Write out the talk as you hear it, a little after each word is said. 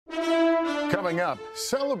Coming up,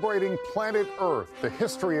 celebrating planet Earth, the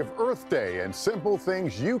history of Earth Day, and simple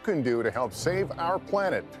things you can do to help save our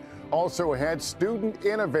planet. Also ahead, student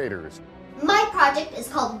innovators. My project is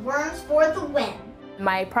called Worms for the Win.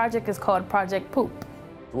 My project is called Project Poop.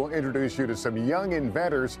 We'll introduce you to some young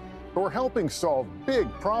inventors who are helping solve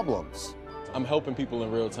big problems. I'm helping people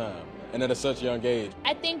in real time, and at such a young age.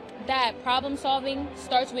 I think that problem solving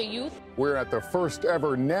starts with youth. We're at the first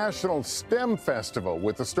ever National STEM Festival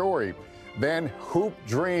with the story, Then Hoop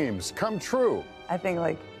Dreams Come True. I think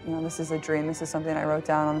this is a dream. This is something I wrote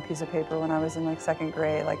down on a piece of paper when I was in second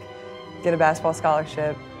grade, get a basketball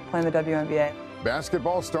scholarship, play in the WNBA.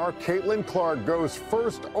 Basketball star Caitlin Clark goes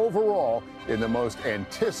first overall in the most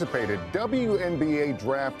anticipated WNBA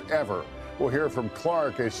draft ever. We'll hear from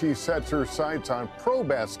Clark as she sets her sights on pro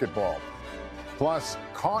basketball. Plus,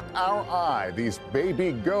 caught our eye. These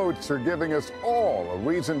baby goats are giving us all a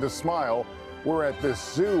reason to smile. We're at this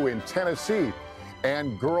zoo in Tennessee.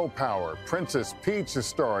 And Girl Power, Princess Peach is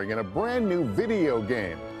starring in a brand new video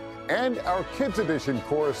game. And our Kids Edition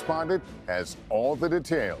correspondent has all the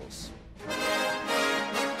details.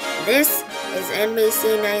 This is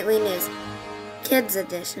NBC Nightly News Kids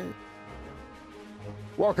Edition.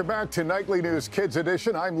 Welcome back to Nightly News Kids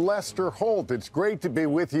Edition. I'm Lester Holt. It's great to be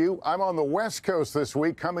with you. I'm on the West Coast this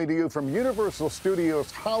week, coming to you from Universal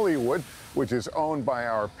Studios Hollywood, which is owned by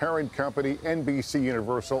our parent company, NBC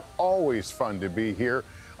Universal. Always fun to be here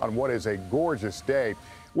on what is a gorgeous day.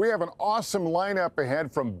 We have an awesome lineup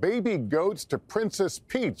ahead, from baby goats to Princess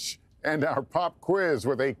Peach, and our pop quiz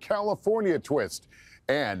with a California twist.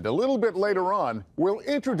 And a little bit later on, we'll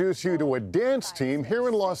introduce you to a dance team here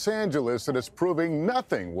in Los Angeles that is proving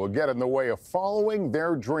nothing will get in the way of following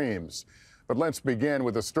their dreams. But let's begin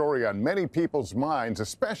with a story on many people's minds,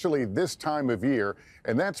 especially this time of year,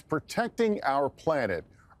 and that's protecting our planet.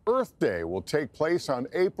 Earth Day will take place on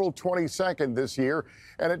April 22nd this year,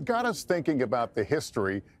 and it got us thinking about the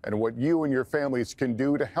history and what you and your families can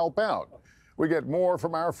do to help out. We get more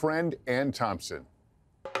from our friend Ann Thompson.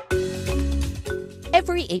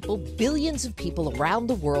 Every April, billions of people around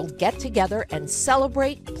the world get together and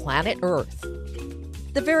celebrate planet Earth.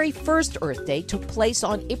 The very first Earth Day took place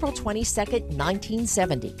on April 22,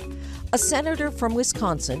 1970. A senator from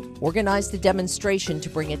Wisconsin organized a demonstration to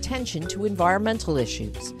bring attention to environmental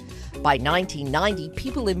issues. By 1990,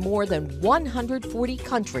 people in more than 140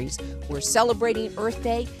 countries were celebrating Earth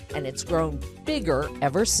Day, and it's grown bigger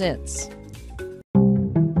ever since.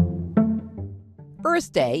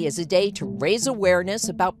 Earth Day is a day to raise awareness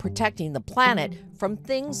about protecting the planet from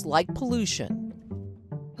things like pollution.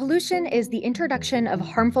 Pollution is the introduction of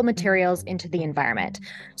harmful materials into the environment.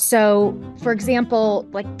 So, for example,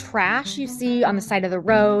 trash you see on the side of the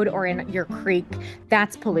road or in your creek,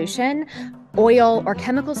 that's pollution. Oil or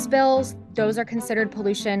chemical spills, those are considered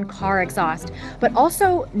pollution, car exhaust. But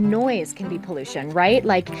also noise can be pollution, right?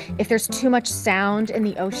 If there's too much sound in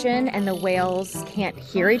the ocean and the whales can't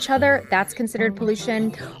hear each other, that's considered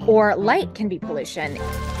pollution. Or light can be pollution.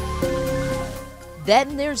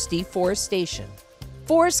 Then there's deforestation.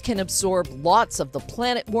 Forests can absorb lots of the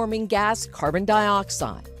planet-warming gas carbon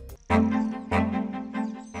dioxide.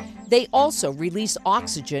 They also release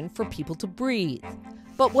oxygen for people to breathe.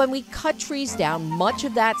 But when we cut trees down, much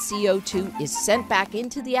of that CO2 is sent back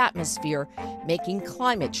into the atmosphere, making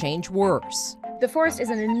climate change worse. The forest is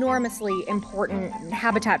an enormously important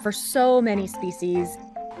habitat for so many species.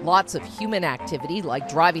 Lots of human activity, like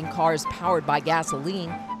driving cars powered by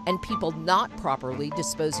gasoline, and people not properly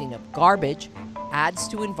disposing of garbage, adds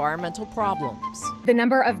to environmental problems. The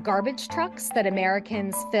number of garbage trucks that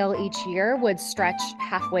Americans fill each year would stretch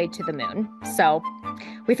halfway to the moon. So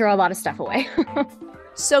we throw a lot of stuff away.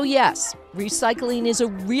 So yes, recycling is a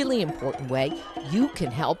really important way you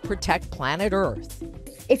can help protect planet Earth.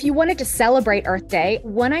 If you wanted to celebrate Earth Day,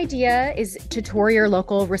 one idea is to tour your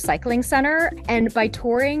local recycling center. And by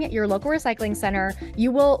touring your local recycling center,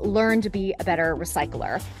 you will learn to be a better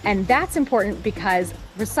recycler. And that's important because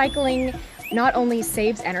recycling not only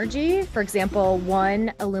saves energy. For example,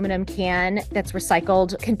 one aluminum can that's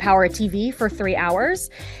recycled can power a TV for 3 hours.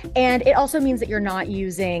 And it also means that you're not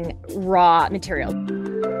using raw material.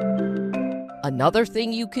 Another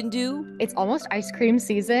thing you can do? It's almost ice cream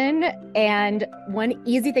season, and one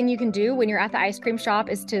easy thing you can do when you're at the ice cream shop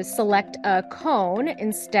is to select a cone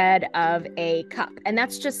instead of a cup, and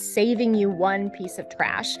that's just saving you one piece of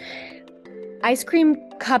trash. Ice cream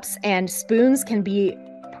cups and spoons can be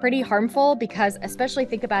pretty harmful because, especially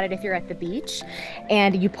think about it if you're at the beach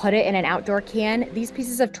and you put it in an outdoor can, these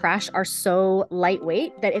pieces of trash are so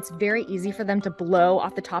lightweight that it's very easy for them to blow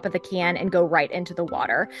off the top of the can and go right into the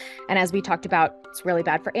water. And as we talked about, it's really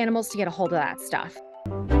bad for animals to get a hold of that stuff.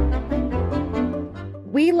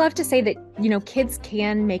 We love to say that, kids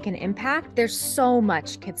can make an impact. There's so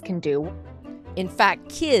much kids can do. In fact,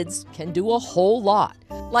 kids can do a whole lot,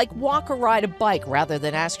 like walk or ride a bike rather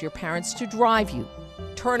than ask your parents to drive you.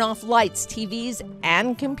 Turn off lights, TVs,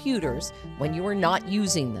 and computers when you are not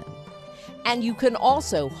using them. And you can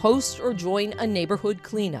also host or join a neighborhood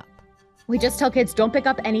cleanup. We just tell kids, don't pick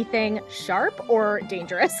up anything sharp or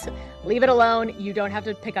dangerous. Leave it alone. You don't have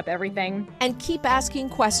to pick up everything. And keep asking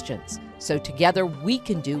questions, so together we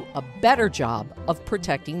can do a better job of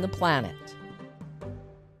protecting the planet.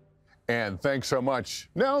 And thanks so much.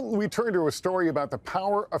 Now we turn to a story about the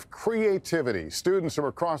power of creativity. Students from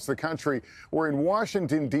across the country were in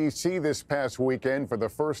Washington, D.C. this past weekend for the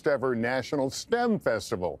first ever National STEM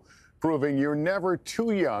Festival, proving you're never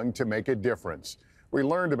too young to make a difference. We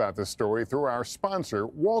learned about this story through our sponsor,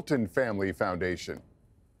 Walton Family Foundation.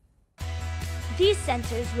 These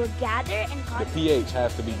sensors will gather and The pH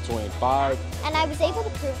has to be between 5. and I was able to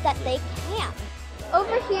prove that they can.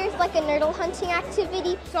 Over here is like a nurdle hunting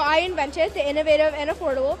activity. So I invented the innovative and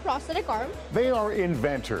affordable prosthetic arm. They are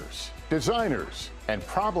inventors, designers, and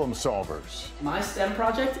problem solvers. My STEM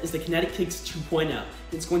project is the Kinetic Kids 2.0.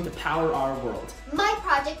 It's going to power our world. My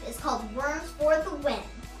project is called Worms for the Win.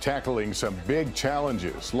 Tackling some big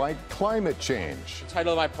challenges like climate change. The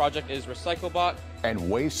title of my project is Recyclebot. And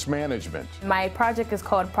waste management. My project is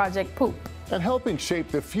called Project Poop. And helping shape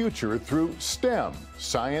the future through STEM,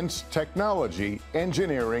 science, technology,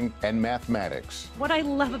 engineering, and mathematics. What I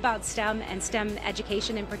love about STEM and STEM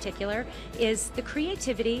education in particular is the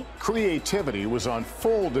creativity. Creativity was on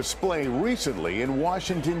full display recently in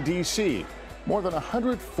Washington, D.C. More than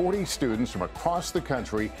 140 students from across the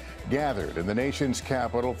country gathered in the nation's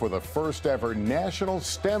capital for the first ever National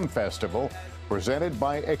STEM Festival, presented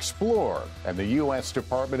by Explore and the U.S.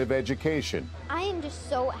 Department of Education. I am just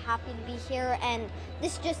so happy to be here, and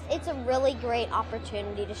it's a really great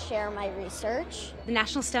opportunity to share my research. The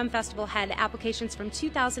National STEM Festival had applications from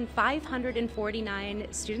 2,549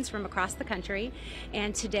 students from across the country,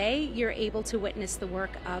 and today you're able to witness the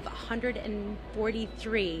work of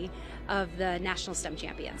 143 of the National STEM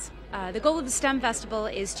champions. The goal of the STEM Festival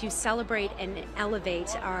is to celebrate and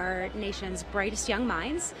elevate our nation's brightest young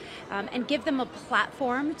minds and give them a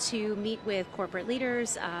platform to meet with corporate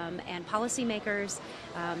leaders and policymakers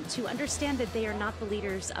to understand that they are not the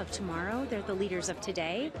leaders of tomorrow, they're the leaders of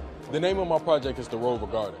today. The name of my project is the Rover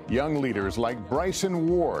Garden. Young leaders like Bryson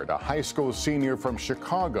Ward, a high school senior from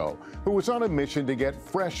Chicago, who was on a mission to get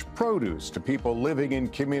fresh produce to people living in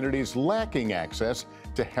communities lacking access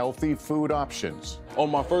to healthy food options. On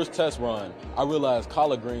my first test run, I realized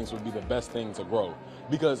collard greens would be the best thing to grow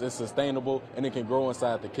because it's sustainable and it can grow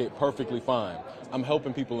inside the kit perfectly fine. I'm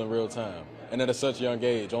helping people in real time, and at such a young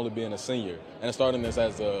age, only being a senior, and starting this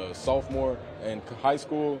as a sophomore in high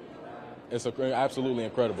school, it's absolutely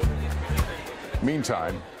incredible.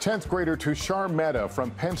 Meantime, 10th grader Tushar Mehta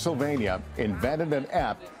from Pennsylvania invented an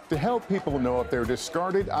app to help people know if their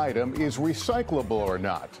discarded item is recyclable or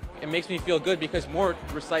not. It makes me feel good because more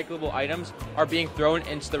recyclable items are being thrown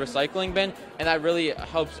into the recycling bin, and that really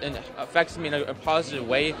helps and affects me in a positive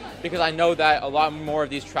way because I know that a lot more of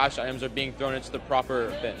these trash items are being thrown into the proper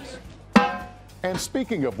bins. And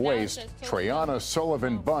speaking of waste, Trayana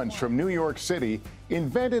Sullivan Bunch from New York City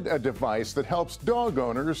invented a device that helps dog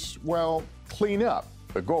owners, well, clean up.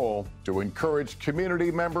 The goal, to encourage community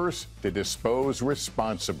members to dispose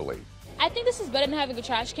responsibly. I think this is better than having a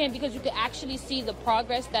trash can because you can actually see the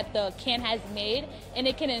progress that the can has made, and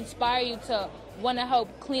it can inspire you to want to help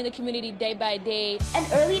clean the community day by day. An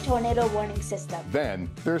early tornado warning system. Then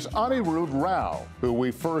there's Anirudh Rao, who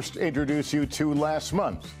we first introduced you to last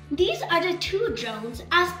month. These are the 2 drones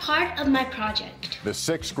as part of my project. The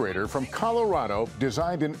 6th grader from Colorado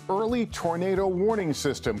designed an early tornado warning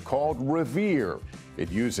system called Revere. It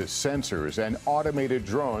uses sensors and automated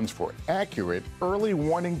drones for accurate early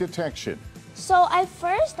warning detection. So I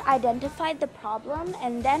first identified the problem,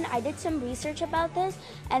 and then I did some research about this,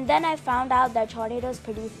 and then I found out that tornadoes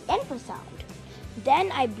produce infrasound.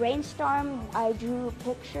 Then I brainstormed, I drew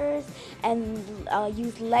pictures and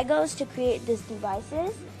used Legos to create these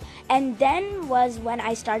devices. And then was when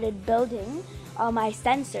I started building my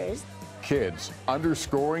sensors. Kids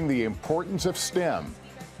underscoring the importance of STEM,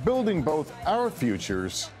 building both our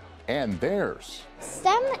futures and theirs.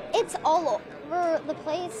 STEM, it's all over the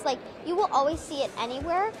place. Like, you will always see it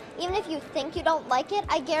anywhere. Even if you think you don't like it,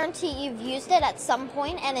 I guarantee you've used it at some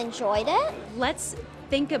point and enjoyed it. Let's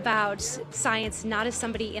think about science not as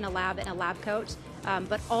somebody in a lab coat,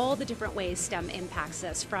 but all the different ways STEM impacts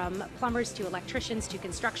us, from plumbers to electricians to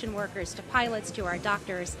construction workers to pilots to our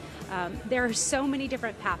doctors. There are so many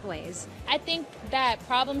different pathways. I think that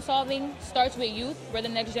problem solving starts with youth. We're the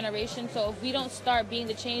next generation, so if we don't start being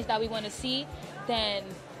the change that we want to see, then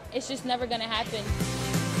it's just never going to happen.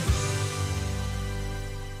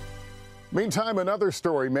 Meantime, another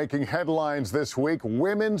story making headlines this week,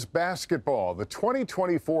 women's basketball. The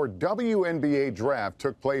 2024 WNBA draft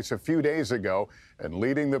took place a few days ago, and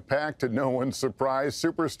leading the pack to no one's surprise,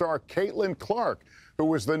 superstar Caitlin Clark, who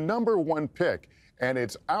was the #1 pick. And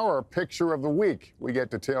it's our picture of the week. We get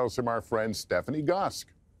details from our friend Stephanie Gosk.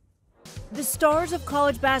 The stars of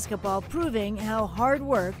college basketball proving how hard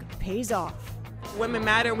work pays off. Women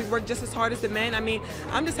matter, and we work just as hard as the men. I mean,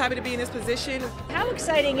 I'm just happy to be in this position. How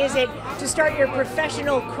exciting is it to start your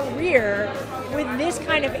professional career with this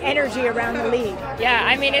kind of energy around the league? Yeah,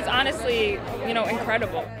 I mean, it's honestly,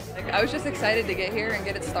 incredible. I was just excited to get here and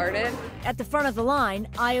get it started. At the front of the line,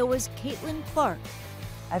 Iowa's Caitlin Clark.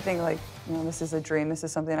 I think this is a dream. This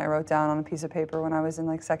is something I wrote down on a piece of paper when I was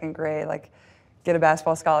in second grade, get a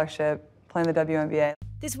basketball scholarship, play in the WNBA.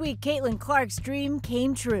 This week, Caitlin Clark's dream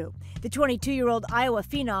came true. The 22-year-old Iowa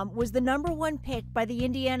phenom was the #1 pick by the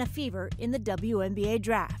Indiana Fever in the WNBA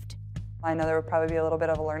draft. I know there would probably be a little bit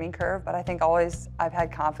of a learning curve, but I think always I've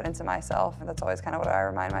had confidence in myself, and that's always kind of what I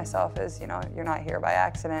remind myself is, you're not here by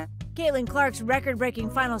accident. Caitlin Clark's record-breaking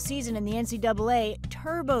final season in the NCAA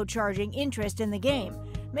turbocharging interest in the game,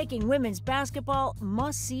 making women's basketball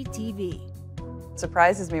must-see TV. It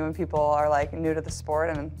surprises me when people are new to the sport,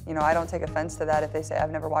 and I don't take offense to that if they say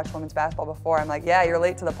I've never watched women's basketball before. I'm like, yeah, you're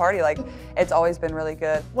late to the party. It's always been really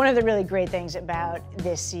good. One of the really great things about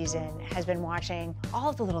this season has been watching all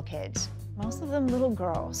of the little kids, most of them little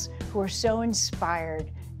girls, who are so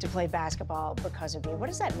inspired to play basketball because of you. What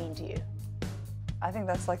does that mean to you? I think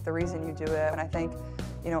that's the reason you do it, and I think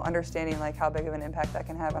understanding how big of an impact that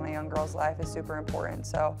can have on a young girl's life is super important.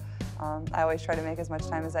 So I always try to make as much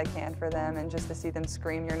time as I can for them, and just to see them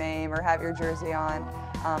scream your name or have your jersey on,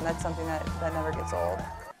 that's something that never gets old.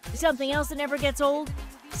 Something else that never gets old?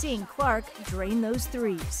 Seeing Clark drain those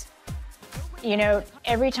threes.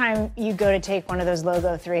 Every time you go to take one of those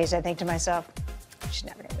logo threes, I think to myself, she's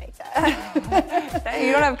never gonna make that.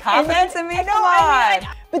 You don't have confidence in me? Come on.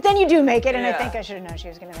 But then you do make it, and I think I should have known she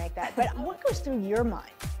was gonna make that. But what goes through your mind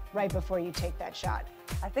right before you take that shot?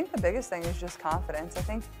 I think the biggest thing is just confidence. I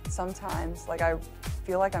think sometimes I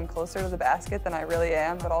feel like I'm closer to the basket than I really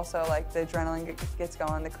am, but also the adrenaline gets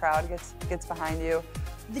going, the crowd gets behind you.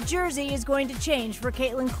 The jersey is going to change for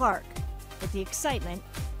Caitlin Clark, but the excitement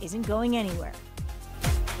isn't going anywhere.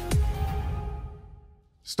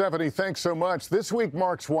 Stephanie, thanks so much. This week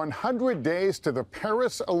marks 100 days to the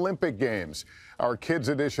Paris Olympic Games. Our Kids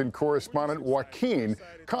Edition correspondent Joaquin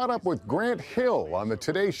caught up with Grant Hill on the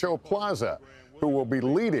Today Show Plaza, who will be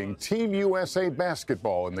leading Team USA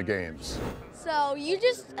basketball in the games. So you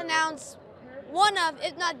just announced one of,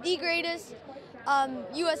 if not the greatest,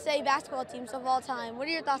 USA basketball teams of all time. What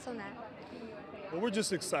are your thoughts on that? Well, we're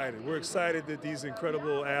just excited. We're excited that these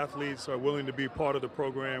incredible athletes are willing to be part of the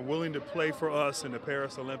program, willing to play for us in the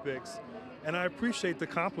Paris Olympics. And I appreciate the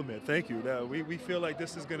compliment. Thank you. We feel like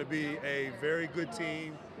this is going to be a very good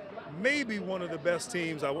team, maybe one of the best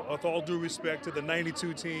teams, with all due respect to the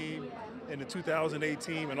 92 team and the 2008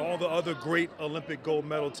 team and all the other great Olympic gold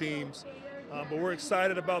medal teams. But we're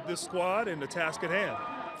excited about this squad and the task at hand.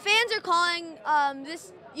 Fans are calling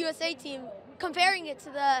this USA team, comparing it to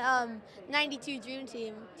the 92 Dream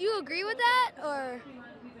Team. Do you agree with that, or?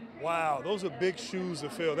 Wow, those are big shoes to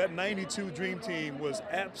fill. That 92 Dream Team was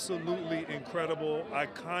absolutely incredible,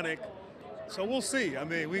 iconic. So we'll see. I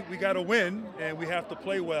mean, we got to win, and we have to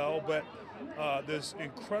play well, but there's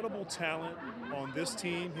incredible talent on this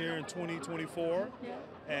team here in 2024,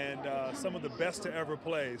 and some of the best to ever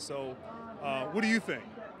play. So what do you think?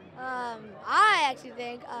 I actually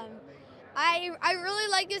think I really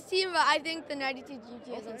like this team, but I think the 92 Dream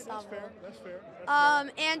Team is unstoppable. That's fair.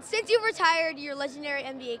 And since you retired your legendary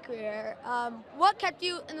NBA career, what kept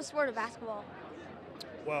you in the sport of basketball?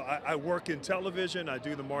 Well, I work in television. I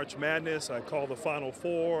do the March Madness. I call the Final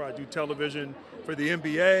Four. I do television for the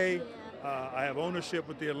NBA. I have ownership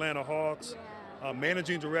with the Atlanta Hawks.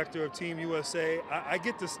 Managing director of Team USA. I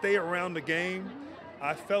get to stay around the game.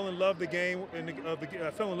 I fell in love with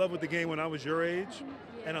the game when I was your age,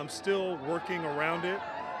 and I'm still working around it.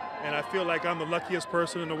 And I feel like I'm the luckiest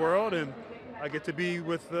person in the world, and I get to be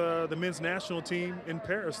with the men's national team in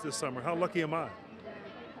Paris this summer. How lucky am I?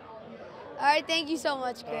 All right, thank you so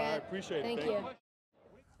much, Grant. I appreciate it. Thank you.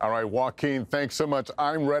 All right, Joaquin, thanks so much.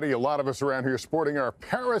 I'm ready. A lot of us around here sporting our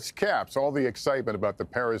Paris caps. All the excitement about the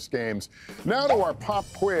Paris Games. Now to our pop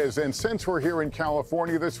quiz. And since we're here in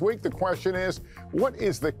California this week, the question is, what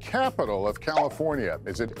is the capital of California?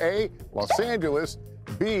 Is it A, Los Angeles,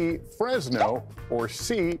 B, Fresno, or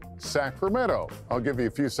C, Sacramento? I'll give you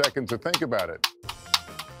a few seconds to think about it.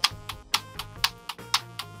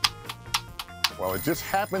 Well, it just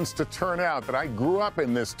happens to turn out that I grew up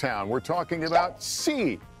in this town. We're talking about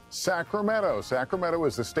C, Sacramento. Sacramento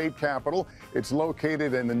is the state capital. It's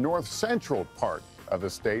located in the north central part of the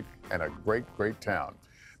state and a great, great town.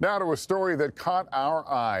 Now to a story that caught our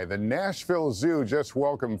eye. The Nashville Zoo just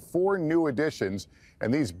welcomed 4 new additions,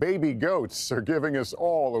 and these baby goats are giving us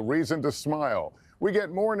all a reason to smile. We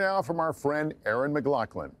get more now from our friend Erin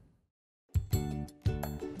McLaughlin.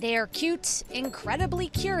 They're cute, incredibly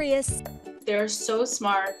curious. They're so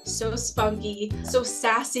smart, so spunky, so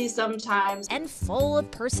sassy sometimes. And full of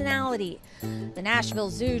personality. The Nashville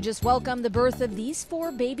Zoo just welcomed the birth of these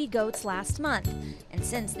 4 baby goats last month. And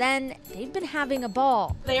since then, they've been having a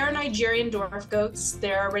ball. They are Nigerian dwarf goats.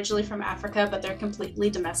 They're originally from Africa, but they're completely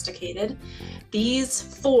domesticated. These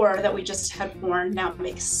 4 that we just had born now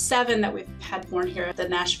make 7 that we've had born here at the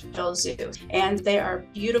Nashville Zoo. And they are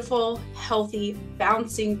beautiful, healthy,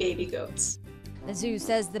 bouncing baby goats. The zoo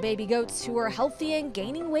says the baby goats, who are healthy and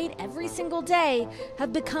gaining weight every single day,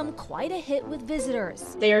 have become quite a hit with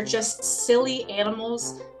visitors. They are just silly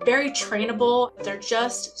animals, very trainable. They're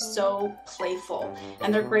just so playful,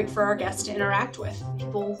 and they're great for our guests to interact with.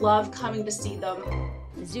 People love coming to see them.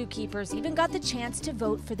 The zookeepers even got the chance to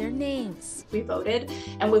vote for their names. We voted,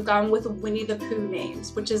 and we've gone with Winnie the Pooh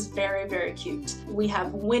names, which is very, very cute. We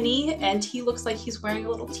have Winnie, and he looks like he's wearing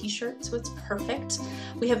a little t-shirt, so it's perfect.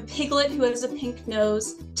 We have Piglet, who has a pink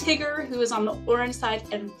nose, Tigger, who is on the orange side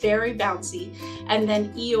and very bouncy, and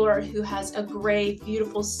then Eeyore, who has a gray,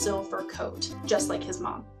 beautiful silver coat, just like his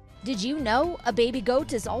mom. Did you know a baby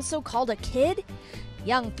goat is also called a kid?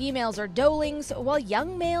 Young females are doelings, while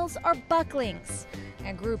young males are bucklings.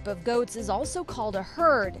 A group of goats is also called a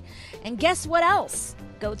herd. And guess what else?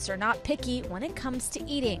 Goats are not picky when it comes to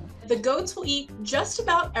eating. The goats will eat just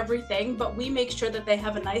about everything, but we make sure that they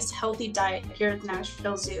have a nice, healthy diet here at the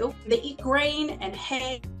Nashville Zoo. They eat grain and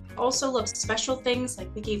hay. Also love special things, like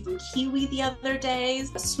we gave them kiwi the other day,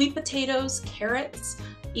 sweet potatoes, carrots,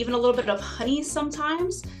 even a little bit of honey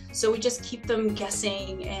sometimes. So we just keep them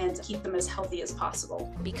guessing and keep them as healthy as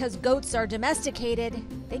possible. Because goats are domesticated,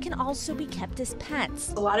 they can also be kept as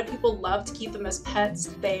pets. A lot of people love to keep them as pets.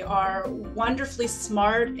 They are wonderfully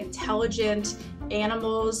smart, intelligent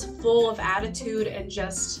animals, full of attitude, and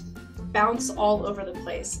just bounce all over the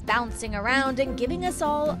place. Bouncing around and giving us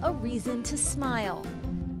all a reason to smile.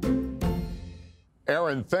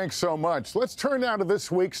 Erin, thanks so much. Let's turn now to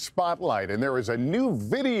this week's Spotlight. And there is a new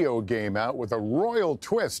video game out with a royal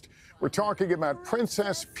twist. We're talking about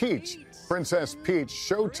Princess Peach. Princess Peach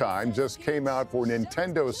Showtime just came out for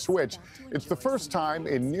Nintendo Switch. It's the first time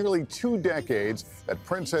in nearly 2 decades that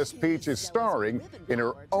Princess Peach is starring in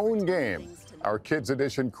her own game. Our Kids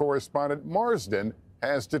Edition correspondent Marsden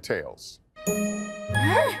has details.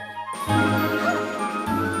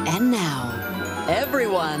 And now,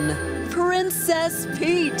 everyone, Princess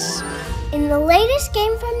Peach. In the latest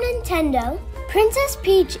game from Nintendo, Princess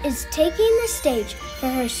Peach is taking the stage for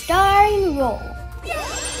her starring role.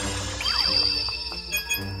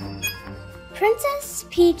 Princess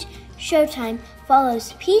Peach Showtime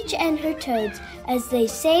follows Peach and her toads as they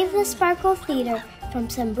save the Sparkle Theater from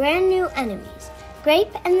some brand new enemies,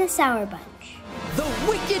 Grape and the Sour Bunch. The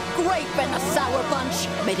wicked Grape and the Sour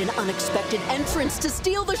Bunch made an unexpected entrance to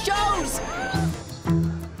steal the shows.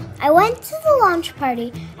 I went to the launch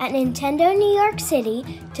party at Nintendo New York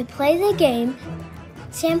City to play the game,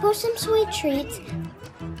 sample some sweet treats,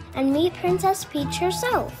 and meet Princess Peach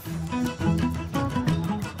herself.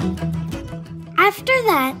 After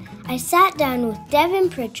that, I sat down with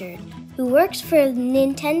Devin Pritchard, who works for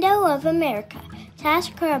Nintendo of America, to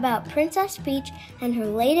ask her about Princess Peach and her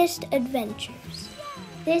latest adventures.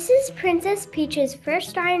 This is Princess Peach's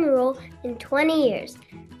first starring role in 20 years.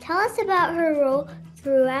 Tell us about her role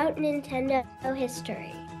throughout Nintendo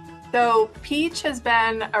history. So Peach has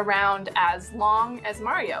been around as long as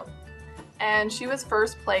Mario, and she was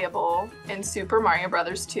first playable in Super Mario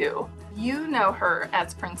Bros. 2. You know her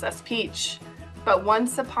as Princess Peach, but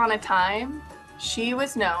once upon a time, she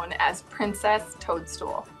was known as Princess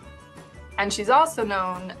Toadstool. And she's also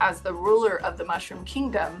known as the ruler of the Mushroom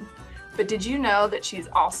Kingdom. But did you know that she's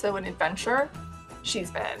also an adventurer? She's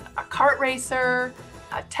been a kart racer,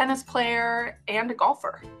 a tennis player, and a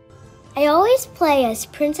golfer. I always play as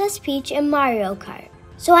Princess Peach in Mario Kart,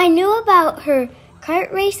 so I knew about her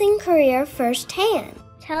kart racing career firsthand.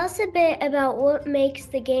 Tell us a bit about what makes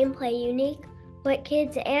the gameplay unique, what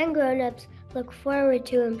kids and grown-ups look forward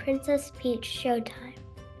to in Princess Peach Showtime.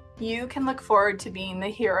 You can look forward to being the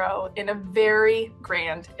hero in a very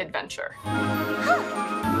grand adventure.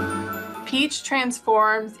 Peach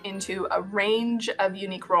transforms into a range of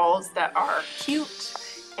unique roles that are cute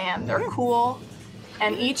and they're cool,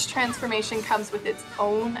 and each transformation comes with its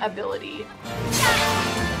own ability.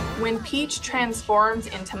 When Peach transforms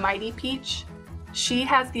into Mighty Peach, she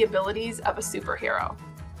has the abilities of a superhero.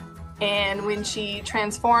 And when she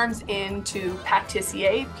transforms into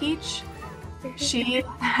Patissier Peach, she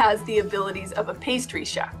has the abilities of a pastry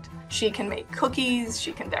chef. She can make cookies,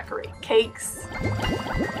 she can decorate cakes.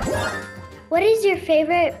 What is your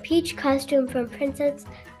favorite Peach costume from Princess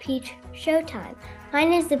Peach Showtime?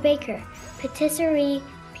 Mine is the baker, Patisserie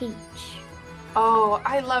Peach. Oh,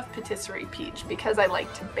 I love Patisserie Peach because I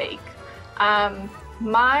like to bake.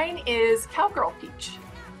 Mine is Cowgirl Peach.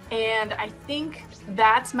 And I think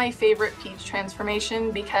that's my favorite Peach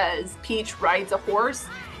transformation because Peach rides a horse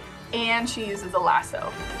and she uses a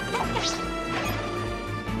lasso.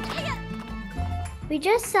 We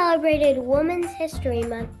just celebrated Women's History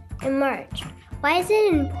Month in March. Why is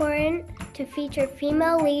it important to feature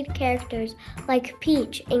female lead characters like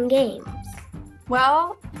Peach in games?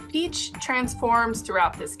 Well, Peach transforms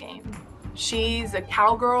throughout this game. She's a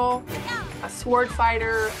cowgirl, a sword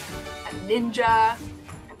fighter, a ninja,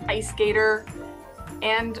 an ice skater,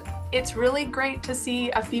 and it's really great to see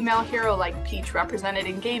a female hero like Peach represented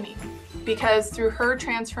in gaming, because through her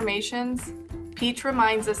transformations, Peach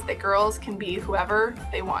reminds us that girls can be whoever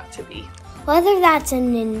they want to be. Whether that's a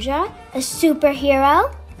ninja, a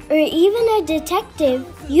superhero, or even a detective,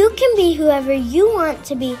 you can be whoever you want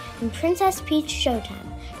to be in Princess Peach Showtime.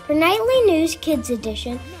 For Nightly News Kids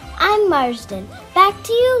Edition, I'm Marsden. Back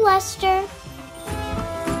to you, Lester.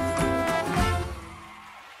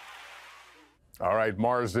 All right,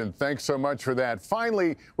 Marsden, thanks so much for that.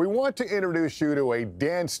 Finally, we want to introduce you to a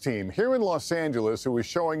dance team here in Los Angeles who is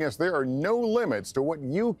showing us there are no limits to what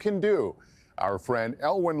you can do. Our friend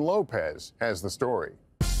Elwin Lopez has the story.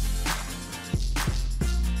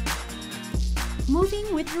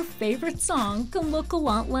 Moving with your favorite song can look a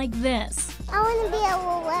lot like this. I want to be a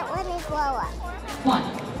roulette when I grow up.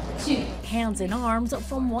 1, 2. Hands and arms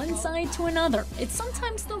from one side to another. It's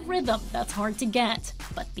sometimes the rhythm that's hard to get,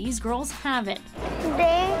 but these girls have it.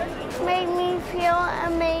 They made me feel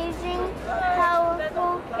amazing,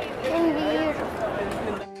 powerful, and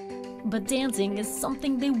beautiful. But dancing is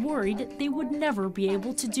something they worried they would never be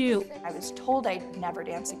able to do. I was told I'd never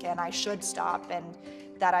dance again, I should stop, and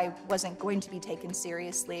that I wasn't going to be taken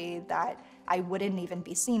seriously, that I wouldn't even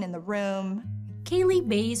be seen in the room. Kaylee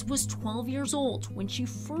Bays was 12 years old when she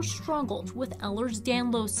first struggled with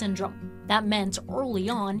Ehlers-Danlos syndrome. That meant early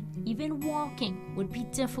on, even walking would be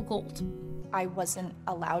difficult. I wasn't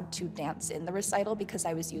allowed to dance in the recital because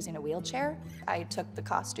I was using a wheelchair. I took the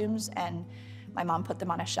costumes and my mom put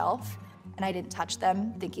them on a shelf, and I didn't touch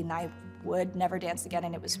them, thinking I would never dance again,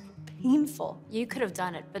 and it was painful. You could have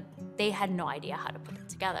done it, but they had no idea how to put it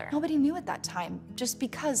together. Nobody knew at that time, just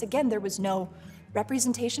because, again, there was no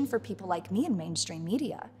representation for people like me in mainstream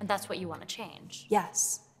media. And that's what you want to change.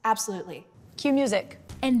 Yes, absolutely. Cue music.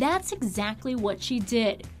 And that's exactly what she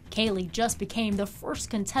did. Kaylee just became the first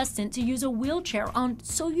contestant to use a wheelchair on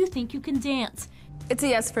So You Think You Can Dance. It's a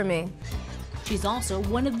yes for me. She's also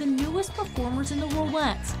one of the newest performers in the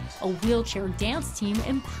Roulettes, a wheelchair dance team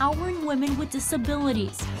empowering women with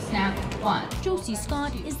disabilities. Snap 1. Josie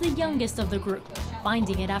Scott is the youngest of the group,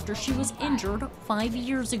 finding it after she was injured 5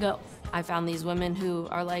 years ago. I found these women who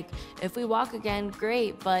are like, if we walk again,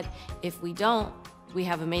 great, but if we don't, we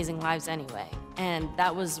have amazing lives anyway. And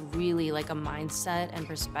that was really like a mindset and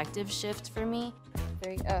perspective shift for me.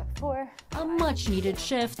 3, 4. A much-needed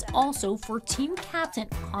shift also for team captain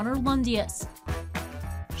Connor Lundius.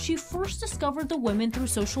 She first discovered the women through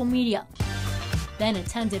social media, then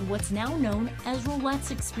attended what's now known as Roulette's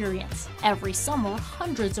Experience. Every summer,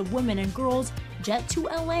 hundreds of women and girls jet to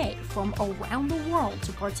LA from around the world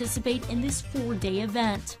to participate in this 4-day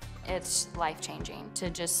event. It's life-changing to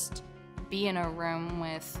just be in a room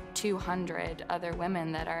with 200 other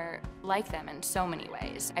women that are like them in so many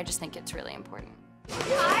ways. I just think it's really important.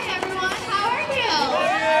 Hi everyone, how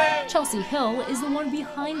are you? Chelsea Hill is the one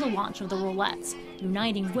behind the launch of the Roulettes,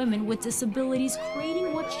 uniting women with disabilities,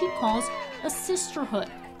 creating what she calls a sisterhood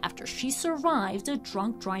after she survived a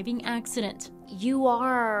drunk driving accident. You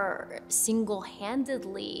are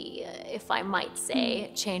single-handedly, if I might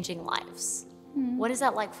say, changing lives. What is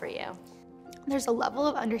that like for you? There's a level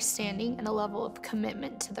of understanding and a level of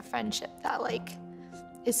commitment to the friendship that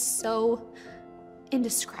is so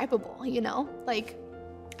indescribable, you know? Like,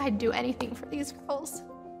 I'd do anything for these girls.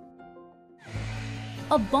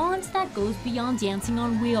 A bond that goes beyond dancing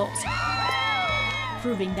on wheels,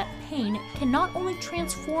 proving that pain can not only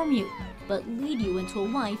transform you, but lead you into a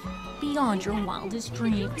life beyond your wildest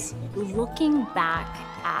dreams. Looking back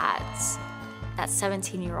at that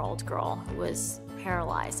 17-year-old girl who was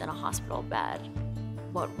paralyzed in a hospital bed,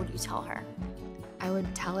 what would you tell her? I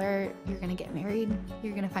would tell her, you're gonna get married,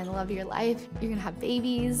 you're gonna find the love of your life, you're gonna have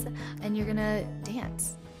babies, and you're gonna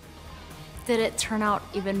dance. Did it turn out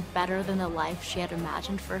even better than the life she had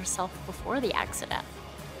imagined for herself before the accident?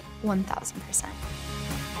 1000%.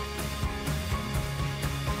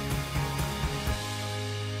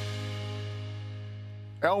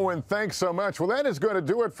 Elwyn, thanks so much. Well, that is going to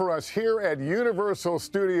do it for us here at Universal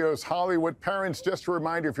Studios Hollywood. Parents, just a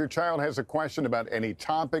reminder, if your child has a question about any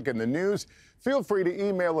topic in the news, feel free to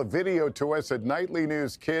email a video to us at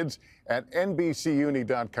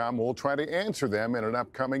NightlyNewsKids@NBCUni.com. We'll try to answer them in an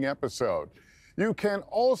upcoming episode. You can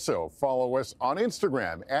also follow us on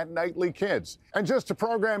Instagram at NightlyKids. And just a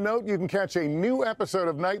program note, you can catch a new episode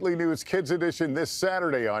of Nightly News Kids Edition this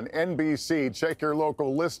Saturday on NBC. Check your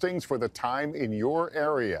local listings for the time in your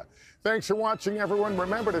area. Thanks for watching, everyone.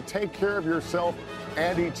 Remember to take care of yourself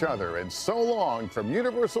and each other. And so long from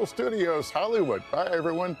Universal Studios Hollywood. Bye,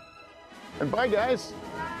 everyone. And bye, guys.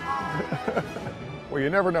 Well, you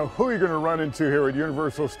never know who you're going to run into here at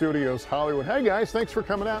Universal Studios Hollywood. Hey, guys, thanks for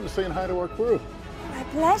coming out and saying hi to our crew. My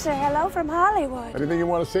pleasure. Hello from Hollywood. Anything you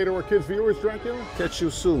want to say to our kids' viewers, Dracula? Catch you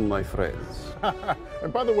soon, my friends.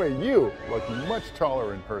 And by the way, you look much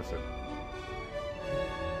taller in person.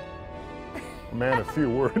 Man, a few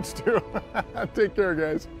words, too. Take care,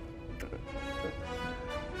 guys.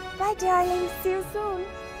 Bye, darling. See you soon.